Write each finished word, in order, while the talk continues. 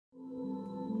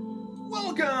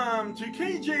Welcome to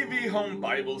KJV Home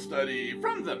Bible Study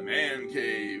from the Man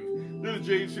Cave. This is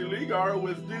J.C. Ligar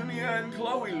with Dunia and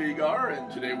Chloe Ligar, and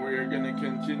today we are going to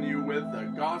continue with the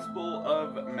Gospel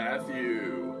of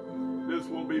Matthew. This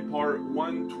will be part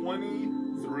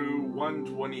 120 through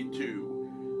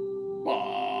 122.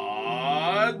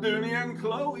 But, Dunia and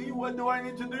Chloe, what do I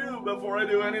need to do before I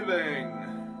do anything?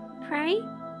 Pray?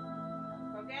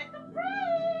 Forget to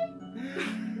pray!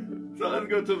 So let's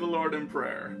go to the Lord in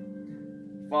prayer.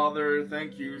 Father,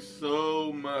 thank you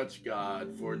so much,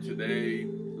 God, for today.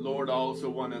 Lord, I also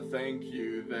want to thank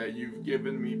you that you've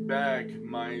given me back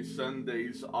my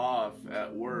Sundays off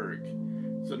at work.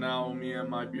 So now me and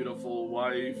my beautiful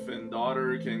wife and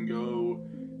daughter can go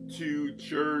to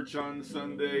church on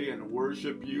Sunday and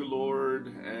worship you, Lord.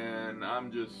 And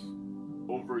I'm just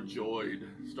overjoyed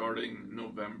starting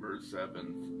November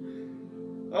 7th.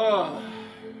 Oh,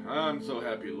 I'm so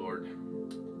happy, Lord.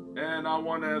 And I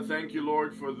want to thank you,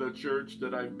 Lord, for the church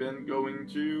that I've been going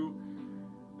to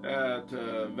at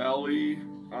Valley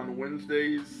on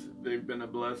Wednesdays. They've been a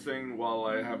blessing while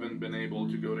I haven't been able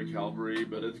to go to Calvary,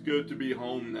 but it's good to be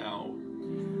home now.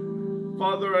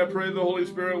 Father, I pray the Holy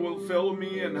Spirit will fill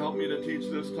me and help me to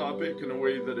teach this topic in a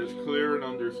way that is clear and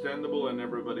understandable and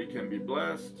everybody can be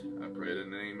blessed. I pray in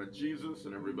the name of Jesus,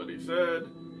 and everybody said,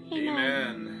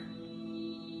 Amen.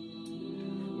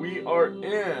 We are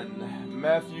in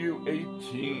Matthew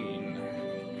 18.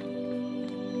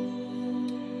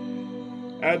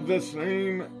 At the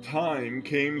same time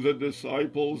came the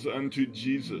disciples unto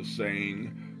Jesus,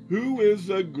 saying, Who is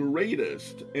the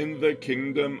greatest in the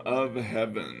kingdom of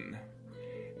heaven?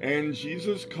 And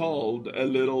Jesus called a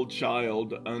little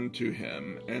child unto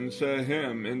him, and set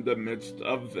him in the midst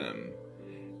of them.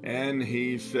 And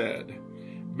he said,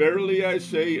 Verily I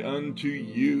say unto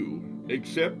you,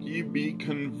 except ye be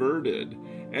converted,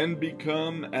 and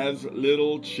become as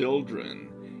little children,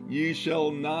 ye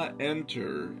shall not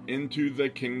enter into the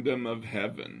kingdom of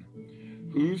heaven.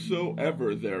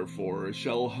 Whosoever therefore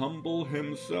shall humble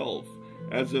himself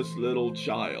as this little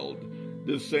child,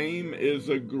 the same is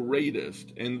the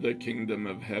greatest in the kingdom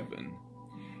of heaven.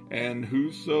 And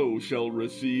whoso shall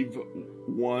receive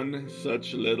one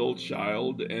such little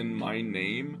child in my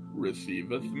name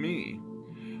receiveth me.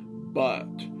 But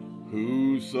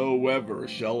whosoever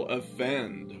shall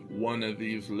offend one of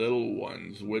these little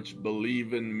ones which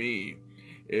believe in me,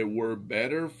 it were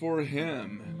better for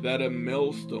him that a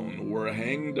millstone were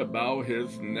hanged about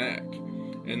his neck,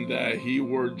 and that he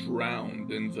were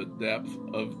drowned in the depth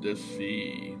of the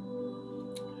sea.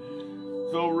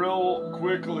 So real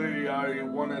quickly, I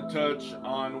want to touch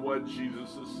on what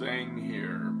Jesus is saying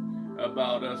here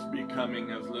about us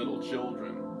becoming as little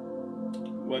children.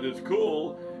 What is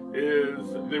cool is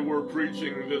they were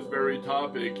preaching this very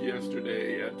topic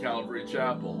yesterday at Calvary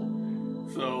Chapel.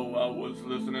 So I was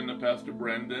listening to Pastor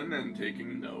Brendan and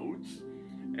taking notes,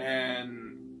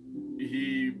 and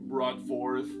he brought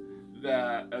forth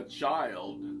that a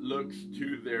child looks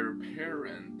to their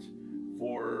parent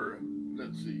for,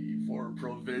 for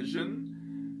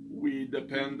provision. We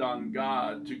depend on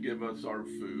God to give us our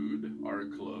food, our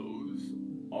clothes,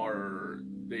 our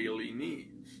daily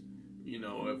needs. You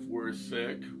know, if we're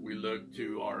sick, we look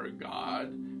to our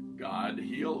God. God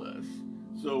heal us.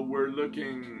 So we're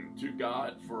looking to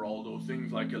God for all those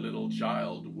things like a little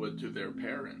child would to their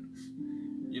parents.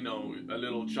 You know, a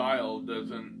little child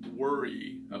doesn't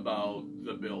worry about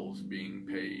the bills being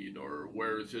paid or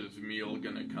where's his meal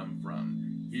gonna come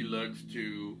from. He looks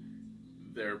to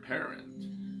their parent,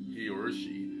 he or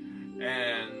she.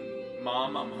 And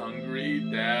Mom, I'm hungry.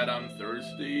 Dad, I'm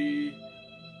thirsty.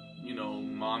 You know,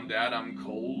 Mom, Dad, I'm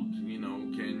cold. You know,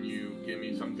 can you give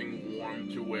me something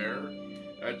warm to wear?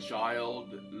 A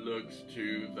child looks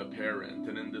to the parent.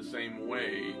 And in the same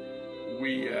way,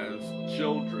 we as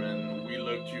children, we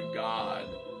look to God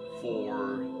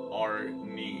for our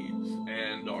needs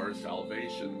and our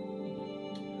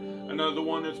salvation. Another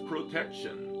one is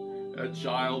protection. A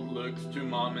child looks to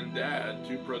Mom and Dad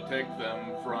to protect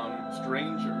them from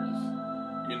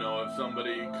strangers. You know, if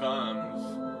somebody comes,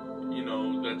 you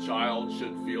know, the child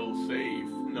should feel safe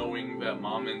knowing that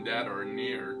Mom and Dad are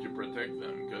near to protect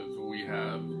them, because we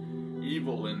have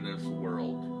evil in this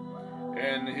world.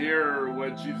 And here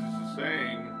what Jesus is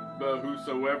saying, but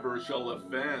whosoever shall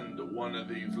offend one of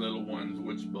these little ones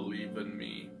which believe in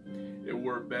me, it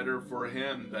were better for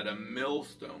him that a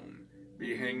millstone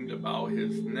be hanged about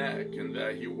his neck, and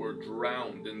that he were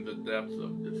drowned in the depths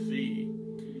of the sea.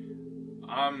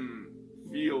 I'm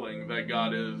feeling that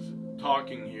God is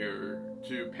talking here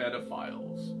to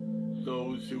pedophiles,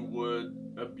 those who would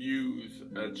abuse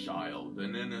a child,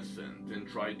 an innocent, and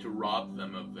try to rob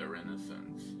them of their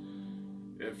innocence.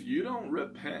 if you don't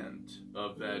repent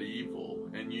of that evil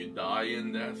and you die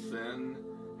in that sin,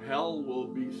 hell will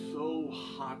be so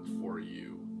hot for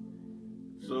you.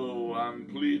 So I'm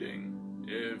pleading,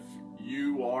 if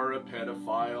you are a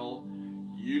pedophile,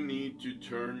 you need to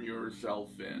turn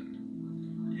yourself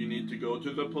in. You need to go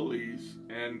to the police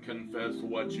and confess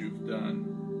what you've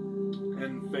done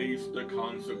and face the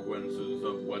consequences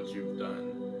of what you've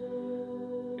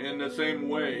done. In the same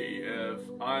way, if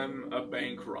I'm a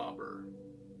bank robber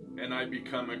and I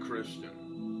become a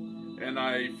Christian and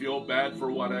I feel bad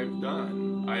for what I've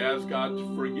done, I ask God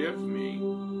to forgive me.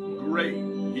 Great,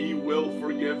 He will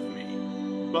forgive me.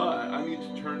 But I need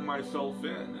to turn myself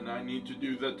in and I need to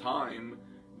do the time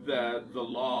that the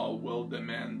law will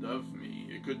demand of me.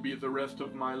 It could be the rest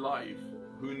of my life,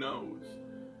 who knows?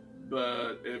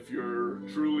 But if you're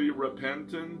truly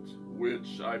repentant,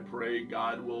 which I pray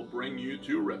God will bring you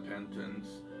to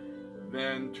repentance,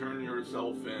 then turn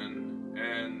yourself in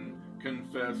and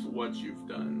confess what you've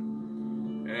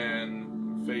done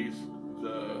and face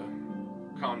the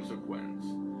consequence.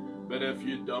 But if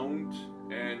you don't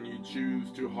and you choose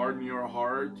to harden your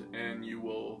heart and you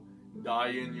will die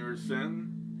in your sin,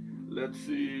 let's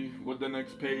see what the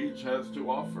next page has to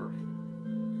offer.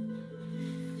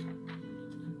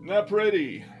 Not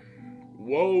pretty.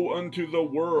 Woe unto the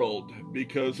world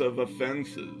because of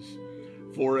offenses,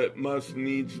 for it must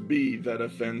needs be that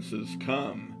offenses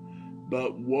come.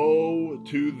 But woe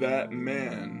to that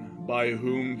man by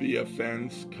whom the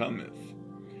offense cometh.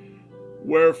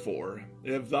 Wherefore,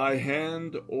 if thy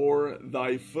hand or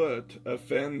thy foot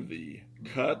offend thee,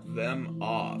 cut them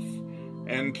off,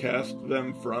 and cast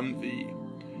them from thee.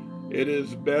 It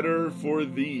is better for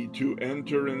thee to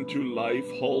enter into life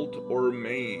halt or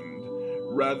maimed,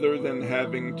 rather than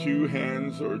having 2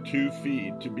 hands or 2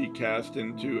 feet to be cast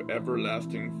into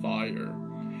everlasting fire.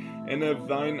 And if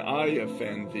thine eye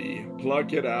offend thee,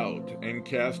 pluck it out, and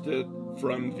cast it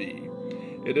from thee.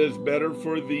 It is better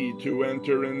for thee to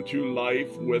enter into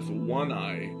life with 1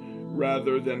 eye,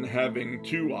 rather than having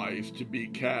 2 eyes to be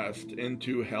cast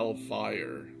into hell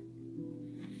fire.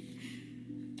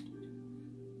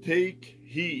 Take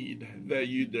heed that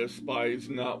you despise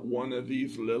not one of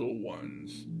these little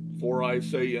ones. For I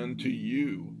say unto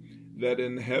you, that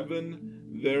in heaven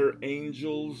their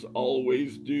angels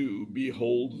always do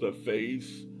behold the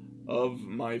face of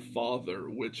my Father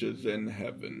which is in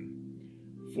heaven.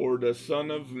 For the Son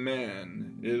of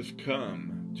Man is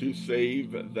come to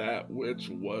save that which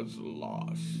was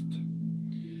lost.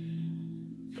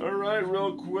 All right,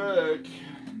 real quick,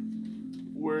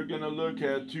 we're going to look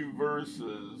at 2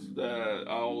 verses that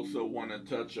I also want to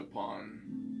touch upon.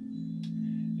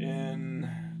 In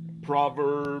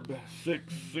Proverbs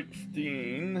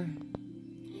 6:16,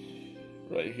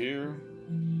 right here,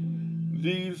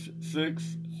 these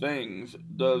 6 things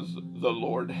does the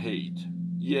Lord hate,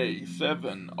 yea,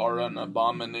 7 are an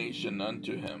abomination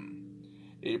unto him: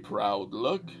 a proud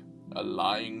look, a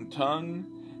lying tongue,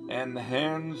 and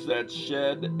hands that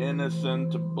shed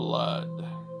innocent blood.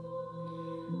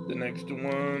 The next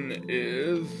one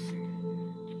is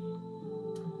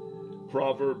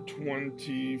Proverbs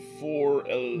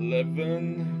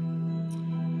 24:11.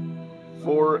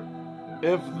 For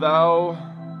if thou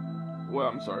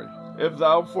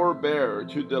forbear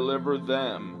to deliver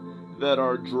them that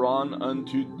are drawn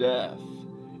unto death,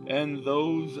 and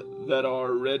those that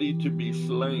are ready to be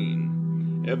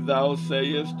slain, if thou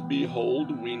sayest,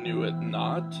 behold, we knew it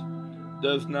not,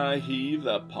 does not he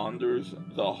that ponders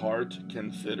the heart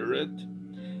consider it?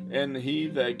 And he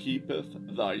that keepeth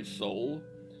thy soul,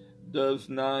 does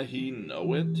not he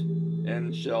know it?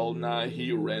 And shall not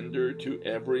he render to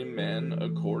every man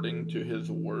according to his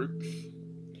works?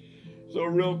 So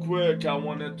real quick, I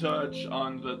want to touch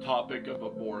on the topic of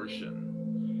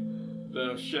abortion,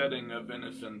 the shedding of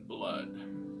innocent blood.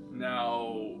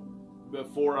 Now,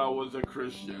 before I was a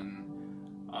Christian,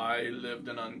 I lived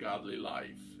an ungodly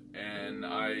life, and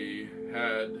I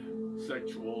had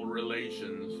sexual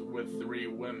relations with 3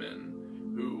 women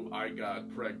who I got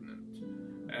pregnant.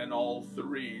 And all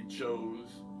 3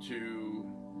 chose to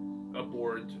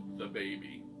abort the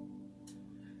baby.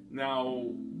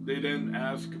 Now, they didn't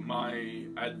ask my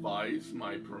advice,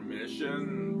 my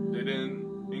permission. They didn't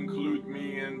include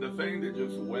me in the thing. They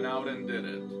just went out and did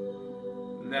it.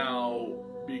 Now,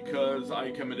 because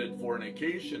I committed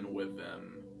fornication with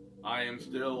them, I am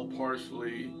still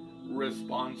partially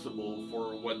responsible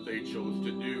for what they chose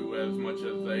to do as much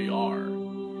as they are.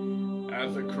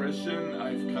 As a Christian,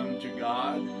 I've come to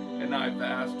God and I've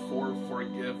asked for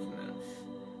forgiveness,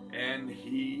 and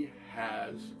He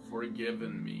has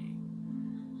forgiven me.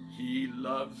 He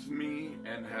loves me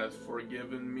and has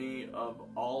forgiven me of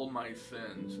all my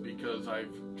sins because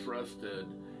I've trusted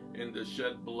in the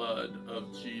shed blood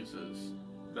of Jesus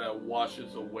that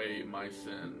washes away my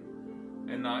sin.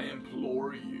 And I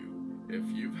implore you, if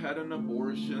you've had an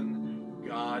abortion,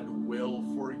 God will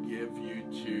forgive you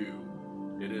too.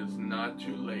 It is not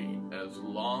too late. As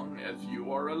long as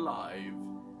you are alive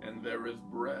and there is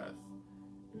breath,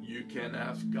 you can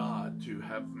ask God to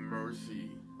have mercy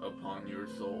upon your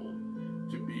soul,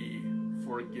 to be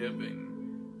forgiving.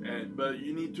 But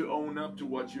you need to own up to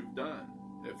what you've done.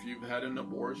 If you've had an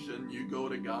abortion, you go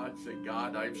to God, say,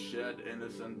 God, I've shed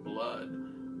innocent blood.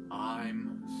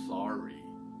 I'm sorry.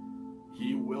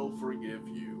 He will forgive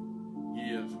you.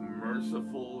 He is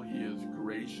merciful. He is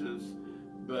gracious.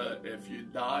 But if you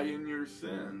die in your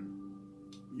sin,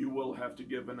 you will have to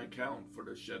give an account for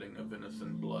the shedding of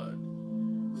innocent blood.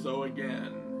 So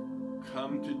again,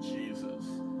 come to Jesus.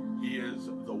 He is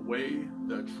the way,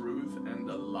 the truth, and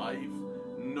the life.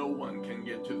 No one can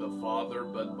get to the Father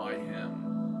but by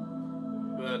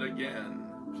Him. But again,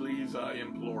 please, I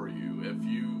implore you, if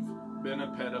you've been a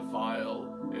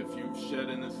pedophile, if you've shed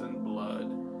innocent blood,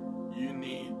 you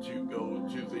need to go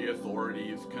to the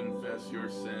authorities, confess your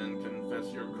sin,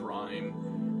 confess your crime,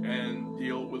 and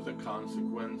deal with the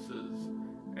consequences,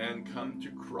 and come to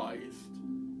Christ.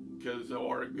 Because there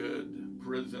are good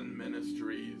prison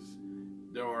ministries.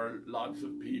 There are lots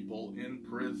of people in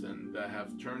prison that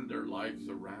have turned their lives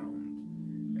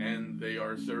around, and they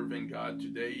are serving God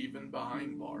today, even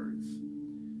behind bars.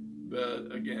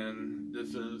 But again,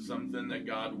 this is something that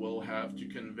God will have to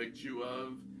convict you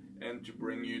of and to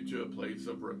bring you to a place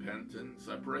of repentance.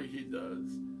 I pray He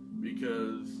does,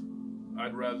 because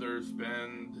I'd rather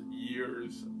spend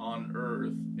years on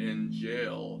earth in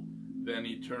jail than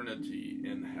eternity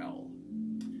in hell.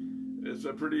 It's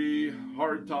a pretty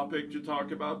hard topic to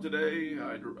talk about today.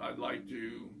 I'd like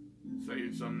to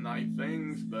say some nice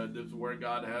things, but this is where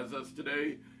God has us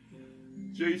today.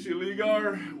 JC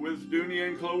Ligar with Dooney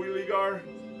and Chloe Ligar.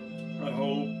 I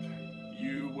hope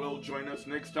you will join us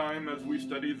next time as we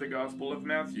study the Gospel of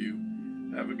Matthew.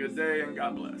 Have a good day and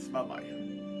God bless.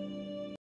 Bye-bye.